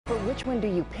But which one do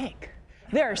you pick?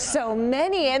 There are so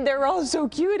many, and they're all so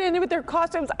cute, and with their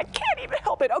costumes, I can't even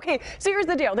help it. Okay, so here's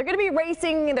the deal. They're going to be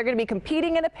racing, and they're going to be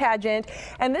competing in a pageant,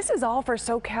 and this is all for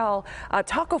SoCal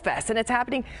Taco Fest, and it's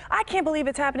happening. I can't believe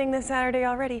it's happening this Saturday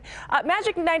already.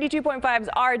 Magic 92.5's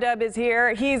R-Dub is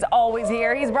here. He's always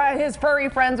here. He's brought his furry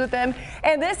friends with him,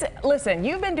 and listen,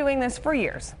 you've been doing this for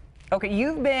years. Okay,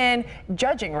 you've been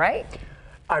judging, right?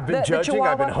 I've been judging.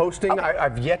 I've been hosting. Okay.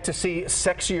 I've yet to see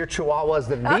sexier Chihuahuas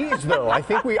than these, though. I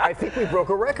think we broke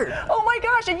a record. Oh my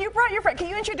gosh! And you brought your friend. Can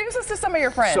you introduce us to some of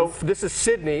your friends? So this is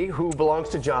Sydney, who belongs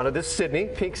to Jana. This is Sydney,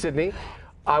 Pink Sydney.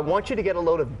 I want you to get a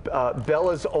load of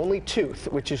Bella's only tooth,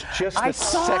 which is just the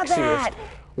sexiest. That.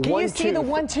 Can you see the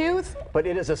one tooth? But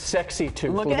it is a sexy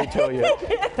tooth, let me tell you.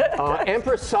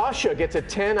 Empress Sasha gets a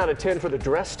 10 out of 10 for the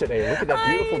dress today. Look at that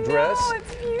beautiful dress.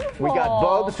 It's beautiful. We got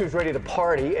Bubs, who's ready to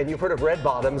party, and you've heard of red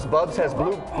bottoms. Bubs has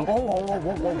blue.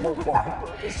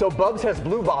 So Bubs has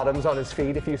blue bottoms on his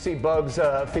feet. If you see Bubs'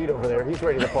 feet over there, he's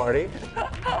ready to party.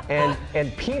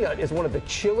 And Peanut is one of the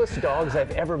chillest dogs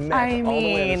I've ever met. All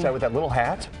the way on the side with that little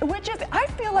hat. Which is, I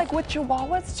feel like with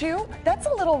Chihuahuas too, that's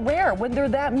a little rare when they're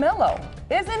that mellow.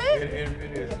 Isn't it? It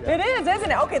is. Yeah. It is,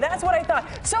 isn't it? Okay, that's what I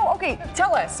thought. So, okay,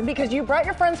 tell us, because you brought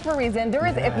your friends for a reason. There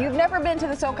is, if you've never been to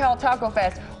the SoCal Taco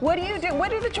Fest, what do you do? What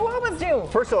do the Chihuahuas do?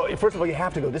 First of all, you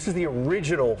have to go. This is the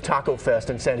original Taco Fest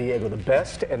in San Diego, the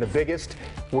best and the biggest.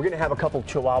 We're going to have a couple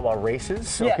Chihuahua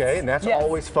races, okay? And that's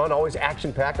always fun, always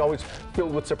action-packed, always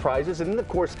filled with surprises. And then, of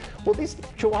course, well, these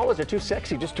Chihuahuas are too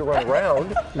sexy just to run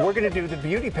around. We're going to do the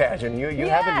beauty pageant. You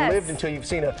haven't lived until you've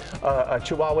seen a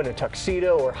Chihuahua in a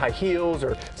tuxedo or high heels,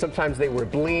 or sometimes they wear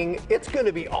bling. It's going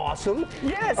to be awesome.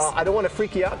 Yes. I don't want to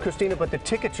freak you out, Christina, but the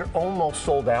tickets are almost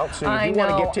sold out, so you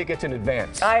want to get tickets in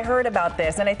advance. I heard about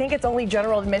this, and I think it's only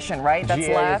general admission, right? That's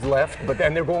GA is left, but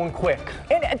then they're going quick.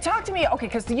 And talk to me, okay,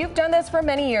 because you've done this for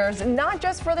many years, not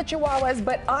just for the Chihuahuas,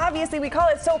 but obviously we call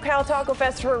it SoCal Taco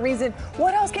Fest for a reason.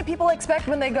 What else can people expect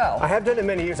when they go? I have done it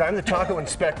many years. I'm the taco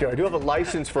inspector. I do have a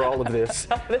license for all of this.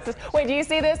 Wait, do you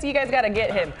see this? You guys got to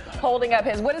get him holding up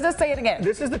his. What does this say it again?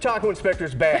 This is the taco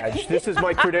inspector's badge. This is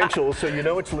my credentials, so you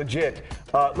know it's legit.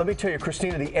 Let me tell you,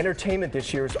 Christina, the entertainment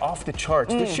this year is off the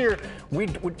charts. This year, we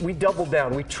doubled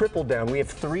down, we tripled down. We have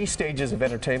 3 stages of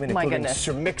entertainment, including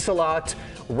Sir Mix-a-Lot,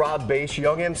 Rob Bass,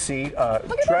 Young MC,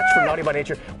 Stretch from Naughty by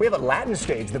Nature. We have a Latin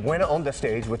stage, the Buena Onda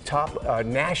stage, with top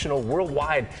national,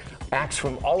 worldwide acts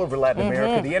from all over Latin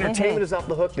America. The entertainment is off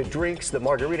the hook, the drinks, the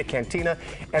margarita cantina.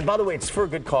 And by the way, it's for a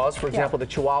good cause. For example, the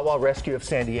Chihuahua Rescue of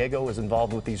San Diego is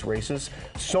involved with these races.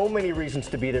 So many reasons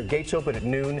to be there. Gates open at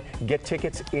noon. Get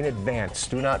tickets in advance.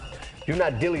 Do not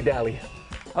dilly-dally.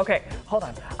 Okay, hold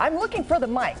on. I'm looking for the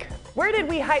mic. Where did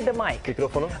we hide the mic?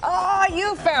 Microfono? Oh,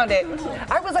 you found it.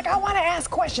 I was like, I want to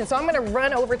ask questions, so I'm going to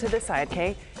run over to this side,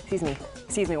 okay?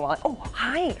 Excuse me while oh,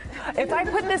 hi. If I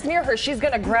put this near her, she's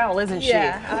going to growl, isn't she?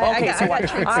 Yeah. Okay,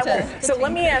 so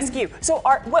let me ask you. So,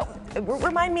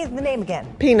 remind me of the name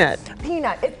again. Peanut.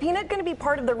 Peanut. Is Peanut going to be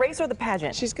part of the race or the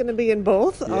pageant? She's going to be in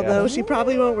both, although she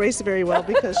probably won't race very well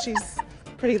because she's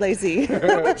pretty lazy.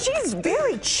 But she's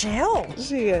very chill.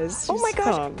 She is. Oh my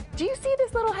gosh. Calm. Do you see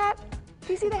this little hat?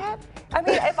 Do you see the hat? I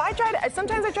mean, if I try to,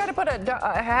 sometimes I try to put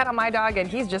a hat on my dog and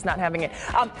he's just not having it.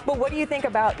 But what do you think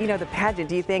about, the pageant?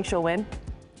 Do you think she'll win?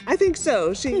 I think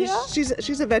so.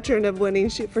 She's a veteran of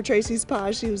winning. For Tracy's Paw,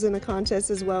 she was in a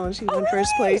contest as well, and she won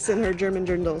first place in her German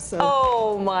Dirndl. So.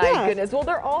 Oh my goodness! Well,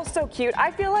 they're all so cute. I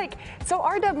feel like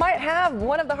R-Dub might have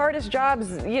one of the hardest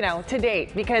jobs, to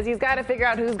date, because he's got to figure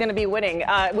out who's going to be winning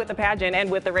with the pageant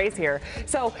and with the race here.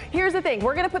 So here's the thing: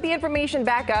 we're going to put the information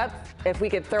back up if we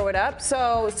could throw it up.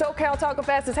 So SoCal Taco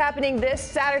Fest is happening this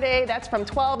Saturday. That's from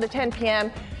 12 to 10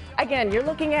 p.m. Again, you're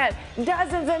looking at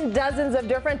dozens and dozens of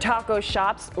different taco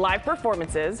shops, live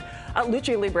performances.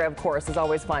 Lucha Libre, of course, is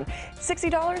always fun.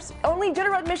 $60? Only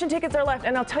general admission tickets are left.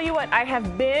 And I'll tell you what, I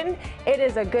have been. It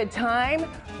is a good time.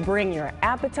 Bring your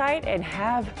appetite and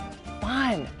have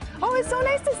fun. Oh, it's so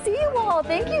nice to see you all.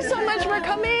 Thank you so much for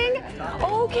coming.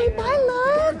 Okay, bye,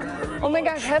 love. Oh my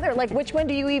gosh, Heather, which one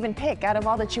do you even pick out of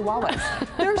all the Chihuahuas?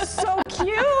 They're so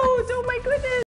cute. Oh my goodness.